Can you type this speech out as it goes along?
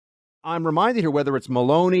I'm reminded here, whether it's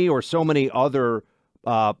Meloni or so many other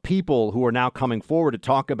people who are now coming forward to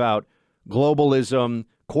talk about globalism,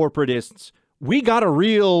 corporatists, we got a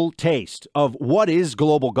real taste of what is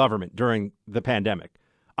global government during the pandemic.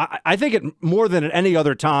 I think it more than at any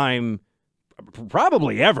other time,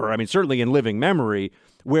 probably ever, I mean, certainly in living memory,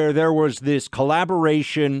 where there was this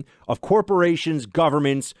collaboration of corporations,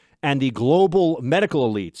 governments, and the global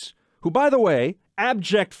medical elites, who, by the way,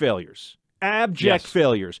 abject failures,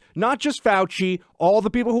 failures, not just Fauci, all the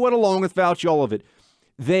people who went along with Fauci, all of it.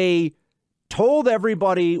 They told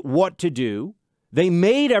everybody what to do. They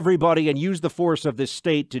made everybody and used the force of this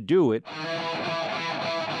state to do it.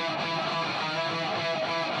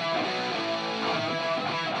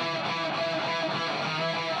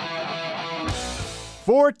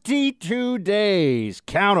 42 days,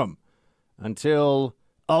 count them, until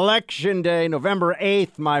Election Day, November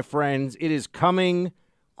 8th, my friends. It is coming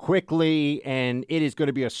quickly, and it is going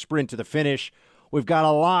to be a sprint to the finish. We've got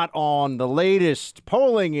a lot on the latest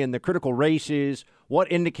polling in the critical races.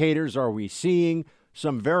 What indicators are we seeing?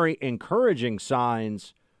 Some very encouraging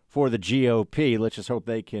signs for the GOP. Let's just hope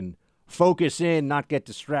they can focus in, not get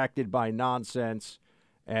distracted by nonsense.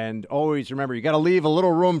 And always remember, you got to leave a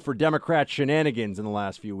little room for Democrat shenanigans in the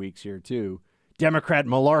last few weeks here, too. Democrat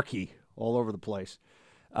malarkey all over the place.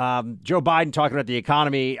 Joe Biden talking about the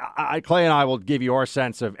economy. Clay and I will give you our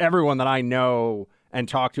sense of everyone that I know and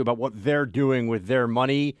talk to about what they're doing with their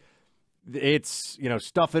money. It's,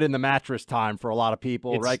 stuff it in the mattress time for a lot of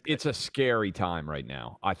people, right? It's a scary time right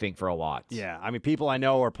now, I think, for a lot. Yeah. I mean, people I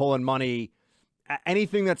know are pulling money.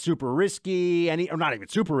 Anything that's super risky, or not even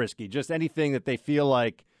super risky, just anything that they feel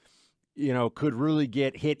like, could really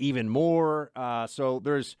get hit even more. So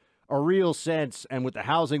there's a real sense, and with the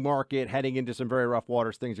housing market heading into some very rough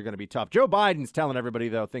waters, things are going to be tough. Joe Biden's telling everybody,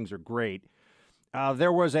 though, things are great.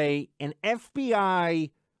 There was an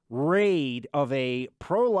FBI raid of a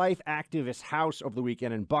pro-life activist house over the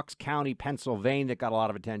weekend in Bucks County, Pennsylvania, that got a lot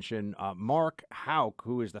of attention. Mark Houck,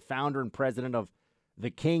 who is the founder and president of the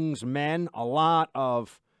King's Men, a lot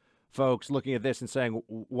of folks looking at this and saying,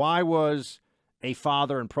 why was a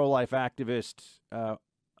father and pro-life activist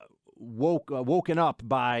woken up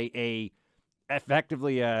by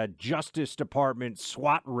effectively a Justice Department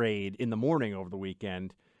SWAT raid in the morning over the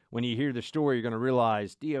weekend? When you hear the story, you're going to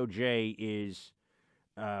realize DOJ is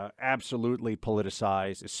absolutely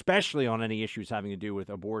politicized, especially on any issues having to do with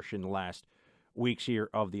abortion the last weeks here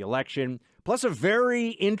of the election. Plus a very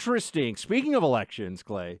interesting, speaking of elections,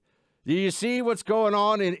 Clay, do you see what's going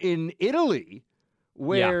on in Italy?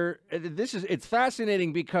 Where it's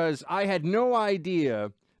fascinating because I had no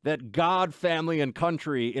idea that God, family, and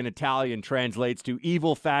country in Italian translates to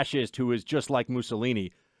evil fascist who is just like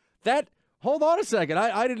Mussolini. Hold on a second.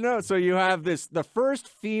 I didn't know. So you have the first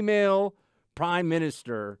female prime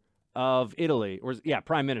minister of Italy,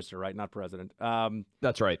 prime minister, right? Not president.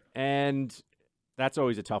 That's right. And that's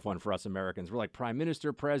always a tough one for us Americans. We're like, prime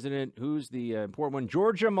minister, president, who's the important one?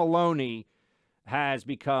 Giorgia Meloni has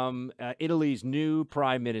become Italy's new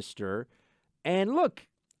prime minister. And look,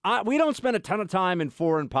 we don't spend a ton of time in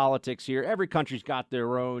foreign politics here. Every country's got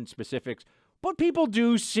their own specifics. But people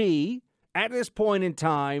do see, at this point in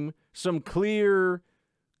time, some clear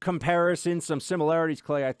comparisons, some similarities,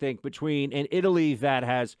 Clay, I think, between an Italy that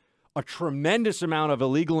has a tremendous amount of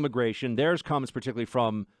illegal immigration. Theirs comes particularly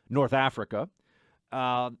from North Africa.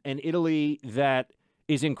 An Italy that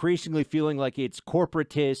is increasingly feeling like it's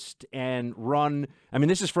corporatist and run. I mean,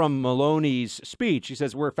 this is from Meloni's speech. He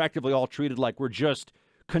says we're effectively all treated like we're just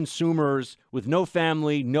consumers with no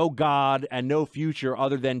family, no God, and no future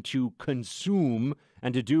other than to consume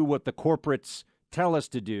and to do what the corporates tell us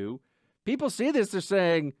to do. People see this, they're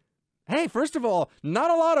saying, hey, first of all,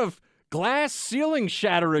 not a lot of glass ceiling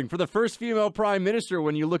shattering for the first female prime minister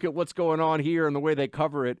when you look at what's going on here and the way they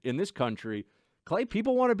cover it in this country. Clay,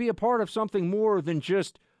 people want to be a part of something more than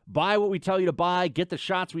just buy what we tell you to buy, get the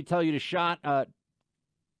shots we tell you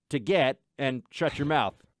to get, and shut your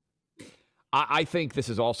mouth. I think this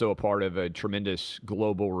is also a part of a tremendous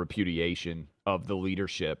global repudiation of the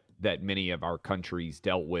leadership that many of our countries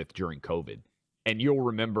dealt with during COVID. And you'll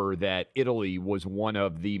remember that Italy was one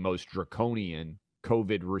of the most draconian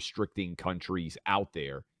COVID restricting countries out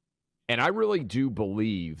there. And I really do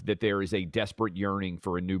believe that there is a desperate yearning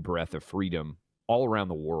for a new breath of freedom all around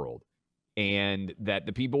the world. And that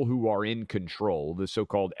the people who are in control, the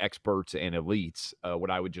so-called experts and elites, what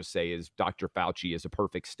I would just say is Dr. Fauci is a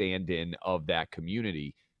perfect stand-in of that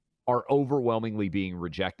community, are overwhelmingly being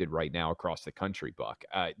rejected right now across the country, Buck.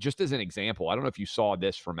 Just as an example, I don't know if you saw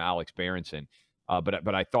this from Alex Berenson,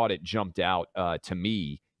 but I thought it jumped out to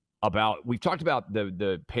me. about, we've talked about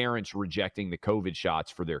the parents rejecting the COVID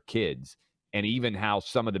shots for their kids, and even how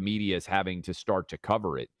some of the media is having to start to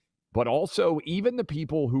cover it. But also, even the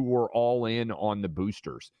people who were all in on the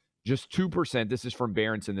boosters, just 2%, this is from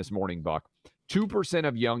Berenson this morning, Buck, 2%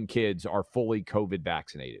 of young kids are fully COVID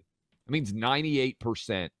vaccinated. That means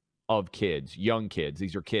 98% of kids, young kids,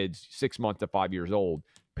 these are kids 6 months to 5 years old,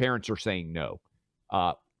 parents are saying no.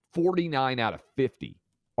 49 out of 50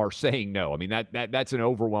 are saying no. I mean, that's an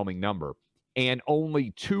overwhelming number. And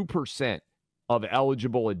only 2% of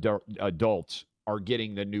eligible adults are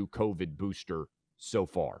getting the new COVID booster so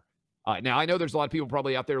far. Now, I know there's a lot of people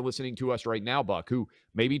probably out there listening to us right now, Buck, who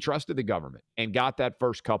maybe trusted the government and got that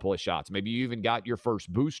first couple of shots. Maybe you even got your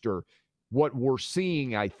first booster. What we're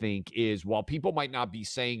seeing, I think, is while people might not be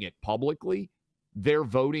saying it publicly, they're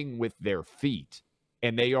voting with their feet,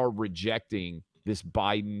 and they are rejecting this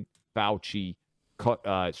Biden, Fauci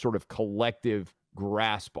sort of collective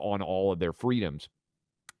grasp on all of their freedoms.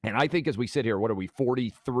 And I think as we sit here, what are we,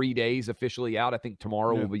 43 days officially out? I think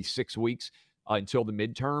tomorrow will be 6 weeks until the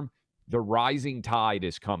midterm. The rising tide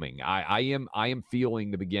is coming. I am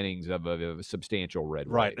feeling the beginnings of a substantial red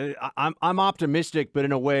wave. Right. I'm optimistic, but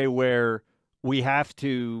in a way where we have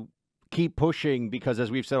to keep pushing because,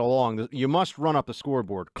 as we've said all along, you must run up the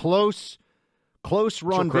scoreboard. Close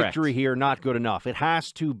run victory here, not good enough. It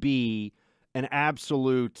has to be an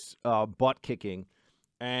absolute butt kicking.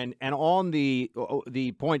 And on the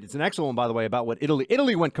point, it's an excellent one, by the way, about what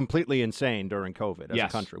Italy went completely insane during COVID as a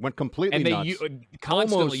country. Went completely nuts.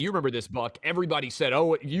 Constantly, you remember this, Buck, everybody said,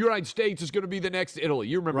 oh, the United States is going to be the next Italy.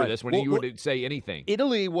 You remember this when you would say anything.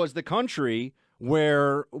 Italy was the country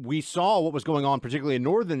where we saw what was going on, particularly in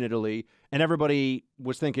northern Italy, and everybody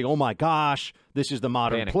was thinking, oh my gosh, this is the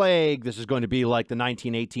modern plague. This is going to be like the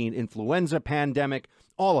 1918 influenza pandemic,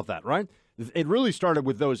 all of that, right? It really started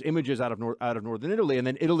with those images out of northern Italy, and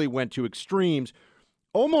then Italy went to extremes,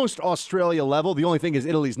 almost Australia level. The only thing is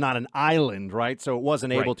Italy's not an island, right? So it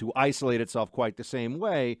wasn't able to isolate itself quite the same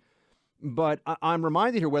way. But I'm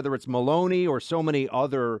reminded here, whether it's Meloni or so many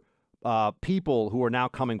other people who are now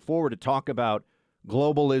coming forward to talk about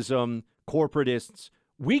globalism, corporatists,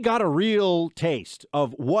 we got a real taste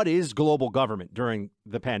of what is global government during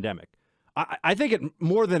the pandemic. I think it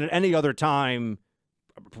more than at any other time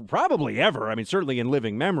probably ever, I mean, certainly in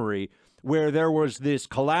living memory, where there was this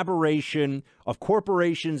collaboration of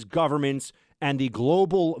corporations, governments, and the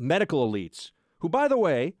global medical elites, who, by the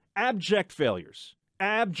way, abject failures.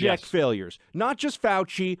 Abject failures. Not just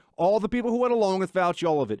Fauci, all the people who went along with Fauci,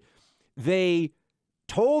 all of it. They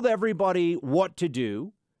told everybody what to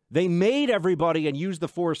do. They made everybody and used the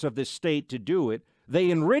force of this state to do it.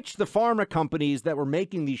 They enriched the pharma companies that were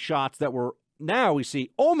making these shots that were now we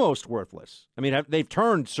see almost worthless. I mean, they've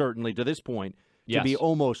turned certainly to this point to be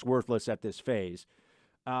almost worthless at this phase.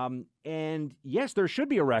 And yes, there should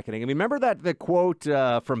be a reckoning. I mean, remember the quote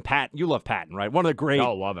from Patton? You love Patton, right? One of the great,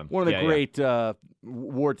 love him. One of the great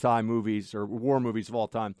wartime movies or war movies of all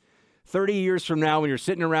time. 30 years from now, when you're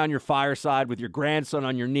sitting around your fireside with your grandson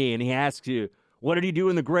on your knee, and he asks you, "What did he do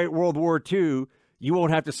in the Great World War II?" You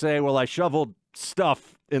won't have to say, "Well, I shoveled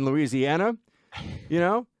stuff in Louisiana," you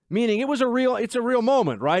know. Meaning it's a real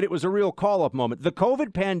moment, right? It was a real call-up moment. The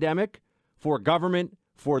COVID pandemic for government,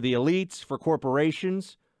 for the elites, for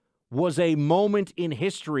corporations, was a moment in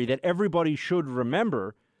history that everybody should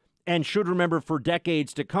remember and should remember for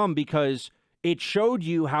decades to come, because it showed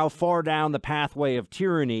you how far down the pathway of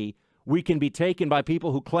tyranny we can be taken by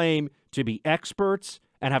people who claim to be experts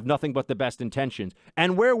and have nothing but the best intentions.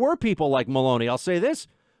 And where were people like Meloni? I'll say this.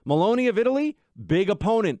 Meloni of Italy, big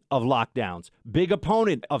opponent of lockdowns, big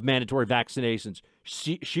opponent of mandatory vaccinations.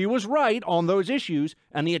 She was right on those issues,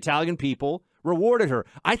 and the Italian people rewarded her.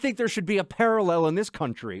 I think there should be a parallel in this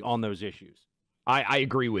country on those issues. I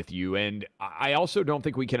agree with you, and I also don't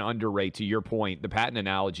think we can underrate, to your point, the Patton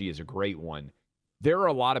analogy is a great one. There are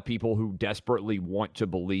a lot of people who desperately want to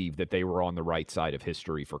believe that they were on the right side of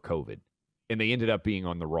history for COVID, and they ended up being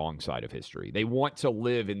on the wrong side of history. They want to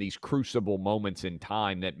live in these crucible moments in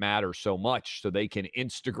time that matter so much so they can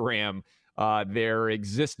Instagram their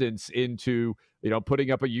existence into,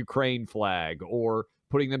 putting up a Ukraine flag or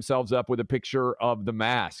putting themselves up with a picture of the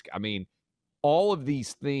mask. I mean, all of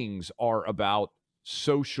these things are about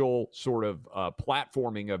social sort of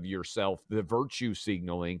platforming of yourself, the virtue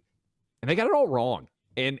signaling, and they got it all wrong.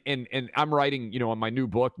 And I'm writing, on my new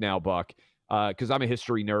book now, Buck, because I'm a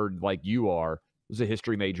history nerd like you are. I was a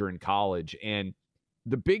history major in college. And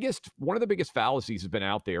one of the biggest fallacies has been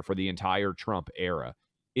out there for the entire Trump era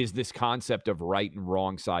is this concept of right and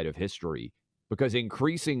wrong side of history. Because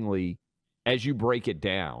increasingly, as you break it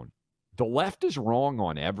down, the left is wrong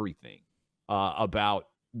on everything about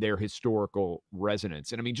their historical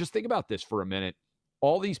resonance. And I mean, just think about this for a minute.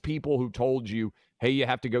 All these people who told you, hey, you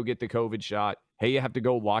have to go get the COVID shot. Hey, you have to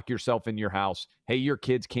go lock yourself in your house. Hey, your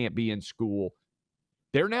kids can't be in school.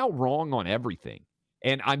 They're now wrong on everything.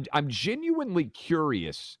 And I'm genuinely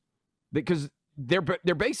curious because they're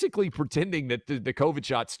basically pretending that the COVID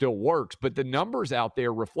shot still works, but the numbers out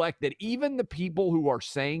there reflect that even the people who are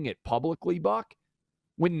saying it publicly, Buck,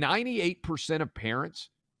 when 98% of parents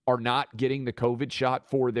are not getting the COVID shot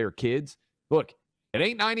for their kids, look, it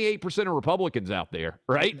ain't 98% of Republicans out there,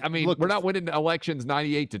 right? I mean, look, we're not winning elections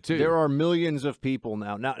 98-2. There are millions of people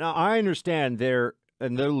now. Now I understand they're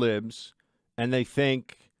libs, and they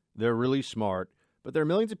think they're really smart, but there are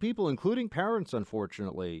millions of people, including parents,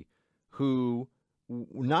 unfortunately, who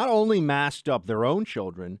not only masked up their own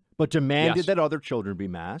children, but demanded that other children be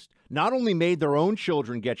masked, not only made their own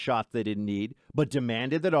children get shots they didn't need, but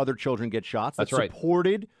demanded that other children get shots, that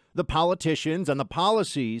supported the politicians and the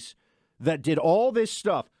policies that did all this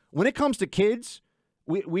stuff. When it comes to kids,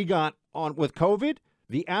 we got on with COVID,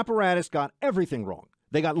 the apparatus got everything wrong.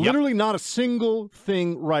 They got literally not a single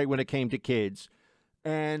thing right when it came to kids.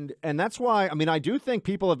 And that's why, I mean, I do think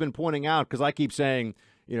people have been pointing out, because I keep saying,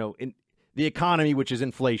 you know, in the economy, which is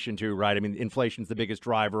inflation too, right? I mean, inflation's the biggest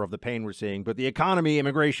driver of the pain we're seeing. But the economy,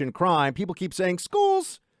 immigration, crime, people keep saying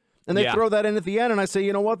schools. And they throw that in at the end. And I say,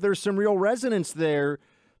 you know what? There's some real resonance there,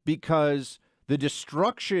 because the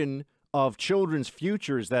destruction of children's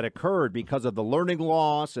futures that occurred because of the learning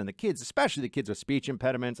loss and the kids, especially the kids with speech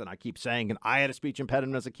impediments. And I keep saying, and I had a speech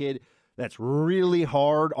impediment as a kid. That's really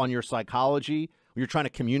hard on your psychology when you're trying to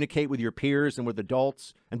communicate with your peers and with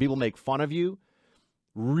adults and people make fun of you.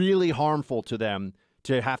 Really harmful to them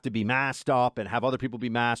to have to be masked up and have other people be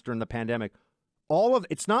masked during the pandemic.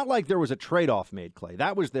 It's not like there was a trade-off made, Clay.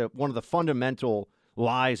 That was one of the fundamental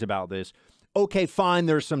lies about this. Okay, fine,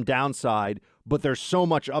 there's some downside, but there's so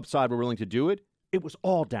much upside we're willing to do it. It was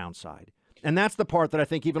all downside. And that's the part that I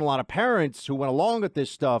think even a lot of parents who went along with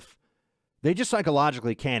this stuff, they just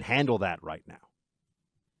psychologically can't handle that right now.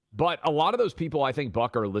 But a lot of those people, I think,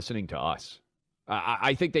 Buck, are listening to us.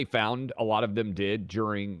 I think they found, a lot of them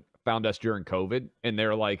found us during COVID, and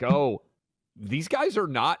they're like, oh, these guys are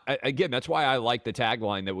not, again, that's why I like the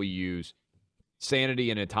tagline that we use,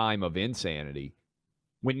 sanity in a time of insanity.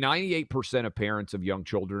 When 98% of parents of young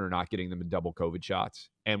children are not getting them double COVID shots,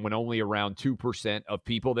 and when only around 2% of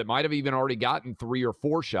people that might have even already gotten 3 or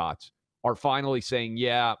 4 shots are finally saying,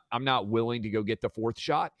 yeah, I'm not willing to go get the 4th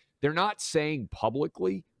shot, they're not saying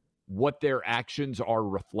publicly what their actions are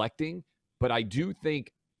reflecting. But I do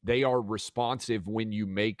think they are responsive when you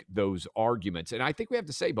make those arguments. And I think we have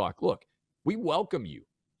to say, Buck, look, we welcome you.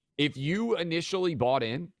 If you initially bought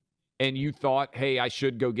in and you thought, hey, I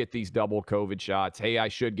should go get these double COVID shots. Hey, I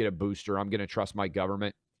should get a booster. I'm going to trust my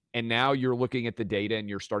government. And now you're looking at the data and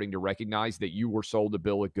you're starting to recognize that you were sold a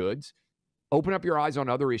bill of goods. Open up your eyes on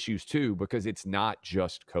other issues too, because it's not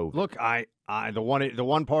just COVID. Look, the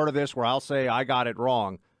one part of this where I'll say I got it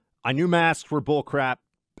wrong. I knew masks were bullcrap.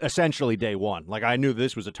 Essentially day one. Like, I knew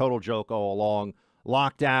this was a total joke all along.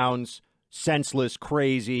 Lockdowns, senseless,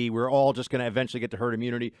 crazy. We're all just going to eventually get to herd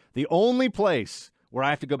immunity. The only place where I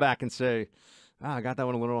have to go back and say, I got that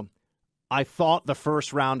one a little wrong. I thought the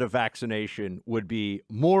first round of vaccination would be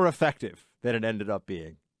more effective than it ended up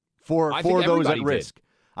being for those at risk.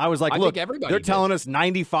 I was like, look, they're telling us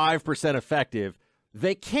 95% effective.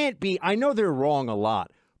 They can't be. I know they're wrong a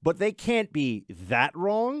lot, but they can't be that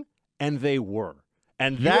wrong, and they were.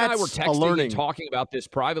 And you and I were texting and talking about this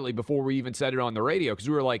privately before we even said it on the radio, because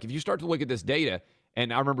we were like, if you start to look at this data,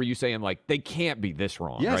 and I remember you saying, like, they can't be this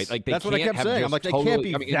wrong, right? Like, that's what I kept saying. I'm like, they can't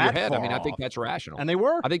be that in your head. I mean, I think that's rational. And they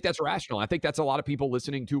were. I think that's rational. I think that's a lot of people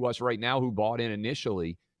listening to us right now who bought in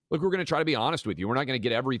initially. Look, we're going to try to be honest with you. We're not going to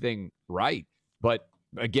get everything right. But,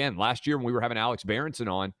 again, last year when we were having Alex Berenson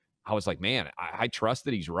on, I was like, man, I trust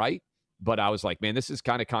that he's right. But I was like, man, this is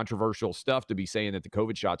kind of controversial stuff to be saying that the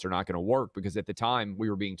COVID shots are not going to work, because at the time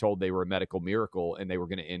we were being told they were a medical miracle and they were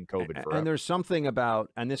going to end COVID forever. And there's something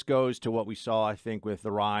about, and this goes to what we saw, I think, with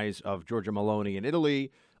the rise of Giorgia Meloni in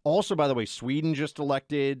Italy. Also, by the way, Sweden just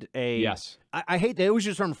elected a. Yes. I hate they always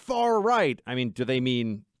just from far right. I mean, do they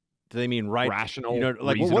mean right? Rational. You know,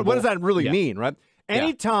 like what does that really mean, right?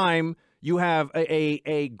 Anytime you have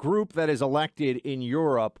a group that is elected in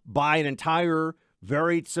Europe by an entire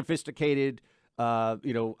very sophisticated,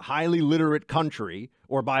 highly literate country,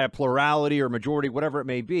 or by a plurality or majority, whatever it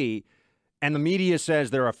may be, and the media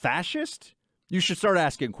says they're a fascist, you should start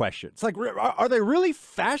asking questions. Like, are they really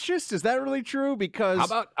fascists? Is that really true? Because how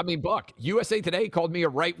about, Buck, USA Today called me a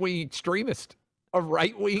right-wing extremist. A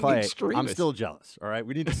right-wing extremist. I'm still jealous, all right?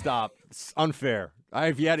 We need to stop. It's unfair.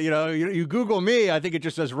 I've yet, you Google me, I think it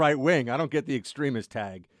just says right wing. I don't get the extremist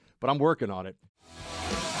tag, but I'm working on it.